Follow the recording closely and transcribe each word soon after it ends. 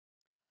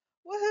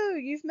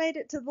Woohoo! You've made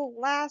it to the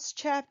last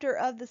chapter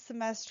of the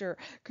semester.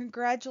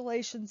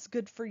 Congratulations,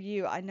 good for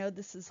you. I know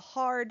this is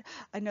hard.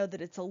 I know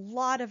that it's a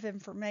lot of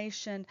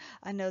information.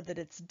 I know that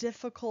it's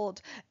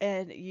difficult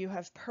and you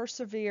have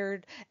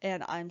persevered,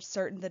 and I'm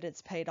certain that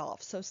it's paid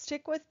off. So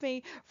stick with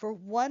me for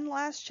one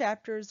last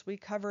chapter as we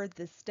cover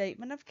the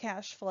statement of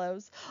cash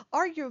flows,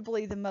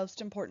 arguably the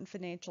most important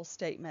financial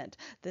statement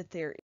that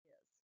there is.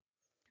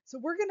 So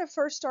we're going to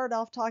first start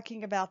off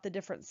talking about the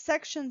different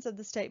sections of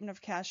the statement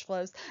of cash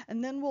flows,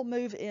 and then we'll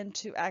move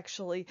into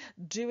actually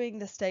doing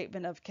the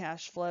statement of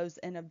cash flows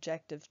in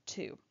Objective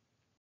 2.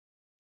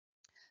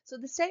 So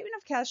the statement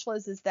of cash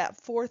flows is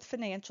that fourth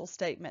financial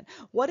statement.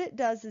 What it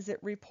does is it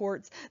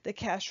reports the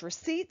cash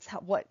receipts,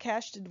 what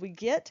cash did we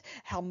get,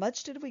 how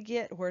much did we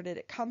get, where did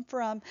it come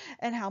from,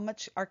 and how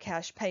much are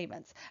cash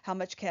payments. How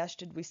much cash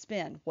did we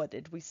spend, what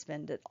did we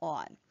spend it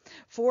on,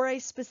 for a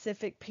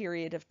specific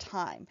period of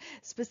time.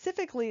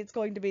 Specifically, it's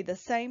going to be the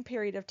same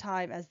period of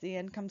time as the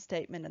income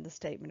statement and the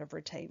statement of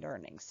retained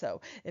earnings.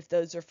 So if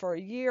those are for a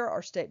year,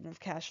 our statement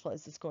of cash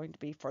flows is going to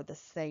be for the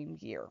same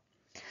year.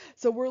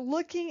 So we're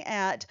looking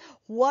at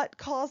what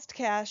caused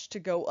cash to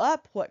go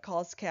up, what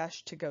caused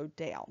cash to go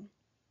down.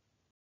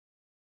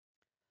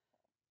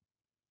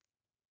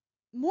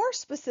 More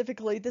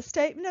specifically, the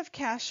statement of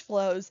cash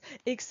flows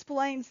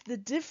explains the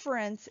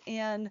difference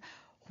in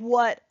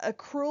what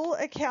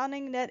accrual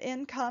accounting net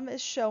income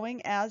is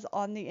showing as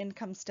on the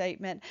income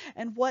statement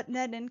and what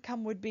net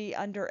income would be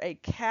under a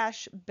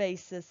cash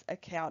basis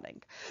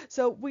accounting.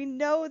 So we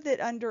know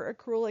that under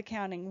accrual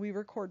accounting, we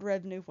record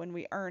revenue when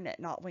we earn it,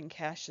 not when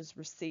cash is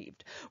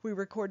received. We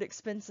record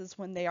expenses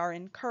when they are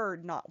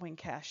incurred, not when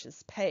cash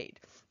is paid.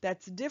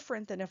 That's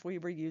different than if we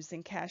were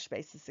using cash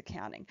basis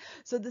accounting.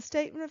 So the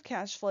statement of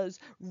cash flows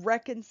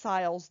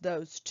reconciles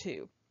those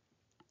two.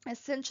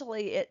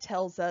 Essentially, it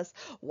tells us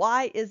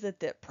why is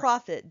it that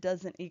profit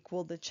doesn't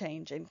equal the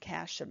change in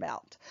cash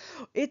amount.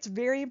 It's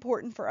very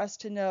important for us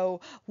to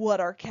know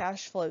what our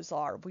cash flows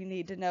are. We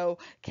need to know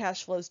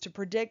cash flows to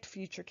predict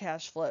future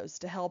cash flows,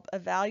 to help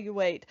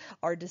evaluate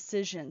our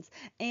decisions,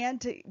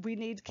 and we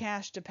need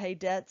cash to pay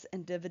debts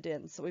and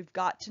dividends. So we've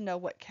got to know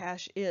what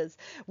cash is.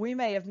 We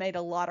may have made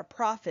a lot of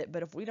profit,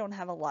 but if we don't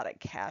have a lot of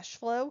cash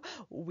flow,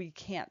 we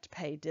can't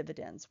pay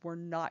dividends. We're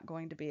not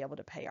going to be able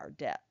to pay our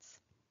debts.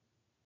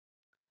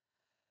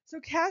 So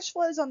cash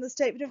flows on the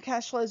statement of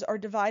cash flows are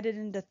divided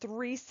into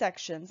three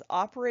sections: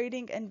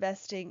 operating,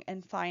 investing,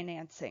 and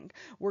financing.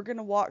 We're going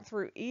to walk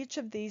through each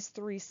of these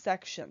three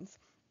sections.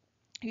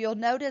 You'll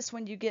notice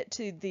when you get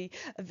to the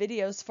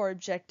videos for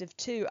Objective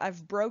 2,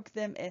 I've broke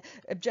them.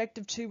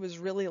 Objective 2 was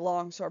really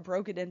long, so I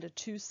broke it into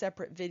two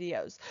separate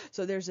videos.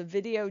 So there's a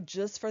video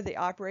just for the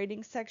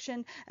operating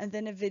section and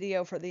then a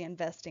video for the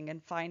investing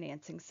and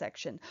financing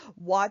section.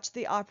 Watch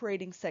the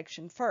operating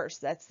section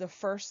first. That's the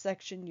first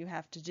section you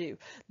have to do.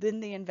 Then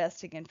the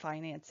investing and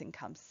financing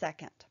comes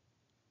second.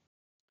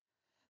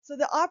 So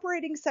the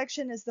operating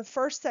section is the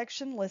first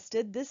section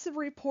listed. This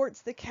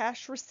reports the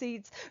cash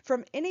receipts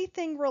from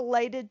anything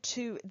related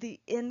to the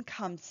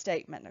income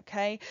statement,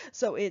 okay?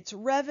 So it's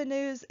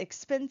revenues,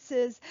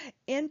 expenses,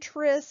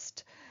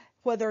 interest,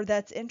 whether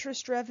that's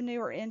interest revenue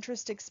or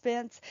interest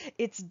expense.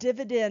 It's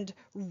dividend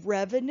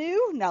revenue.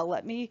 Now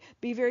let me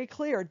be very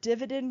clear.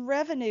 Dividend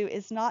revenue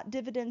is not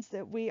dividends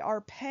that we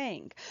are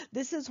paying.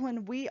 This is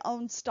when we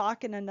own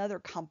stock in another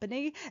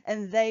company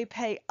and they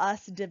pay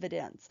us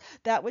dividends.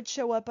 That would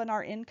show up on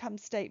our income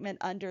statement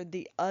under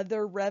the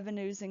other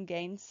revenues and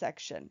gains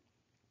section,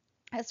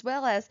 as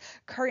well as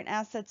current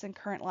assets and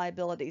current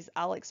liabilities.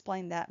 I'll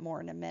explain that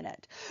more in a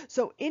minute.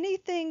 So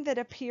anything that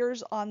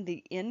appears on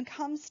the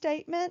income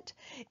statement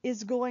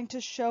is going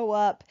to show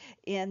up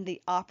in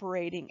the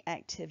operating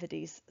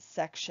activities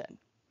section.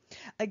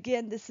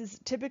 Again, this is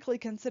typically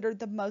considered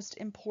the most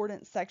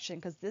important section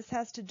because this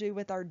has to do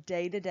with our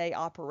day-to-day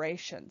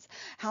operations.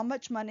 How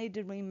much money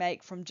did we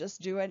make from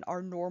just doing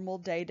our normal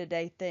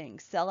day-to-day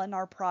things, selling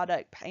our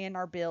product, paying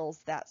our bills,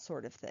 that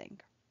sort of thing.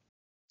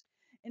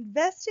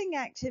 Investing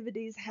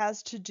activities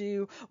has to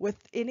do with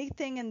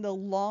anything in the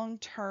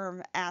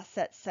long-term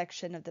asset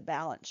section of the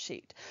balance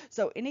sheet.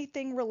 So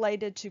anything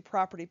related to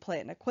property,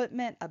 plant, and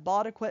equipment, I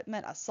bought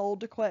equipment, I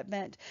sold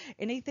equipment,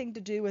 anything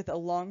to do with a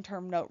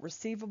long-term note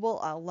receivable,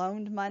 I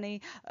loaned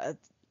money,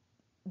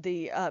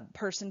 the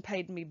person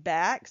paid me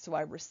back, so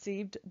I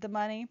received the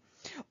money,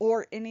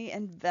 or any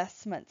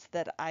investments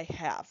that I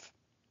have.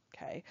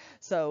 Okay,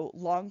 so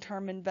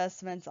long-term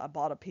investments, I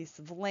bought a piece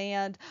of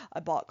land, I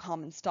bought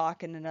common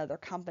stock in another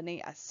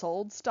company, I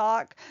sold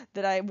stock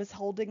that I was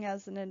holding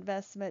as an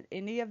investment.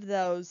 Any of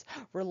those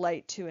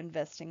relate to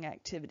investing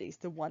activities.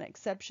 The one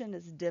exception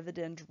is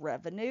dividend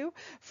revenue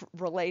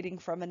relating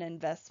from an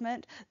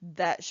investment.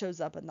 That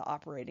shows up in the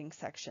operating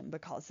section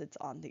because it's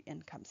on the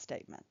income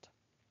statement.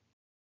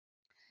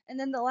 And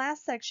then the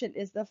last section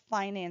is the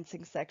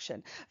financing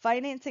section.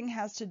 Financing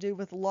has to do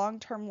with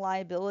long-term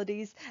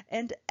liabilities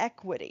and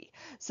equity.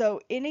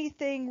 So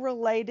anything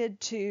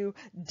related to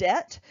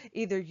debt,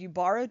 either you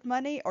borrowed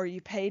money or you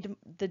paid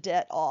the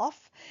debt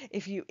off,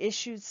 if you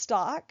issued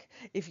stock,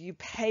 if you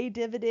pay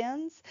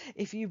dividends,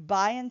 if you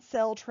buy and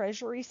sell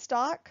treasury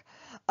stock,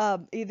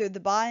 either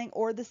the buying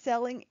or the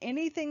selling,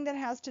 anything that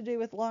has to do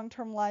with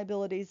long-term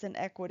liabilities and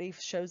equity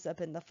shows up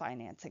in the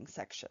financing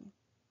section.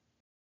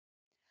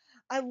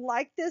 I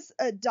like this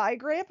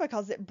diagram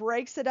because it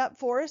breaks it up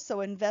for us.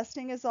 So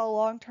investing is all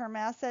long-term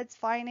assets,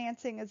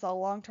 financing is all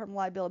long-term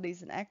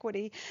liabilities and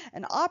equity,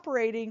 and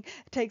operating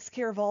takes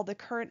care of all the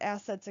current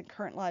assets and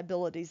current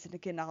liabilities. And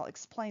again, I'll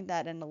explain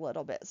that in a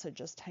little bit, so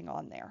just hang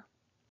on there.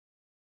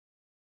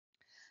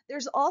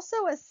 There's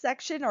also a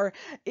section, or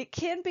it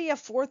can be a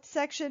fourth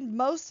section.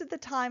 Most of the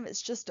time,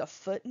 it's just a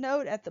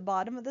footnote at the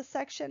bottom of the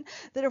section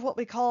that are what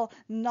we call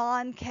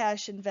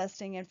non-cash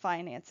investing and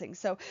financing.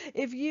 So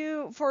if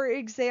you, for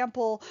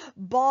example,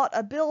 bought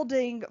a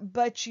building,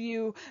 but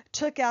you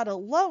took out a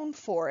loan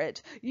for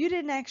it, you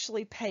didn't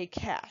actually pay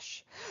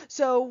cash.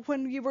 So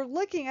when you were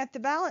looking at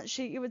the balance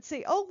sheet, you would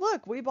see, oh,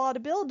 look, we bought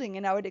a building,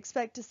 and I would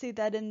expect to see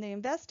that in the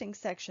investing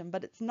section,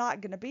 but it's not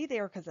going to be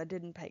there because I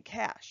didn't pay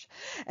cash.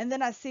 And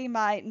then I see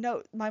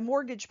my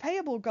mortgage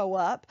payable go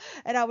up,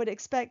 and I would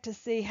expect to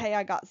see, hey,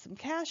 I got some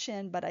cash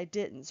in, but I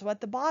didn't. So at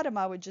the bottom,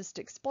 I would just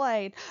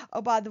explain,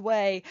 oh, by the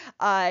way,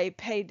 I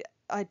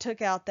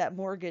took out that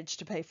mortgage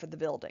to pay for the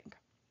building.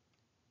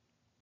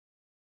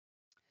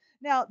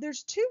 Now,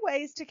 there's two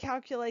ways to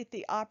calculate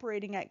the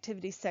operating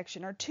activity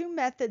section, or two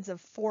methods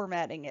of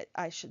formatting it,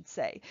 I should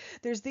say.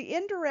 There's the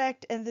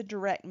indirect and the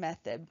direct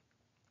method.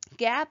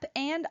 GAAP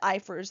and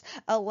IFRS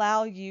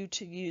allow you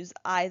to use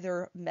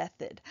either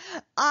method.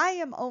 I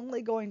am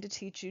only going to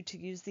teach you to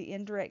use the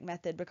indirect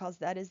method because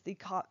that is the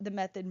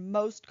method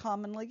most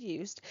commonly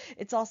used.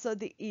 It's also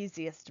the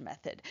easiest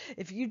method.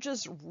 If you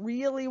just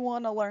really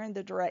want to learn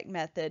the direct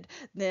method,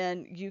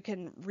 then you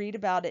can read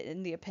about it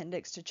in the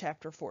appendix to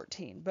chapter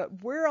 14.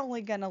 But we're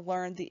only going to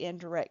learn the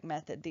indirect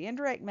method. The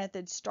indirect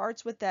method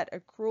starts with that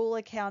accrual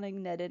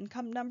accounting net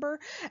income number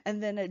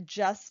and then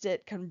adjusts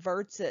it,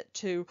 converts it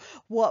to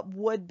what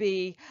would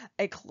be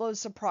a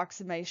close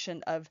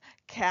approximation of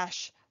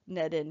cash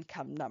net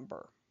income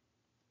number.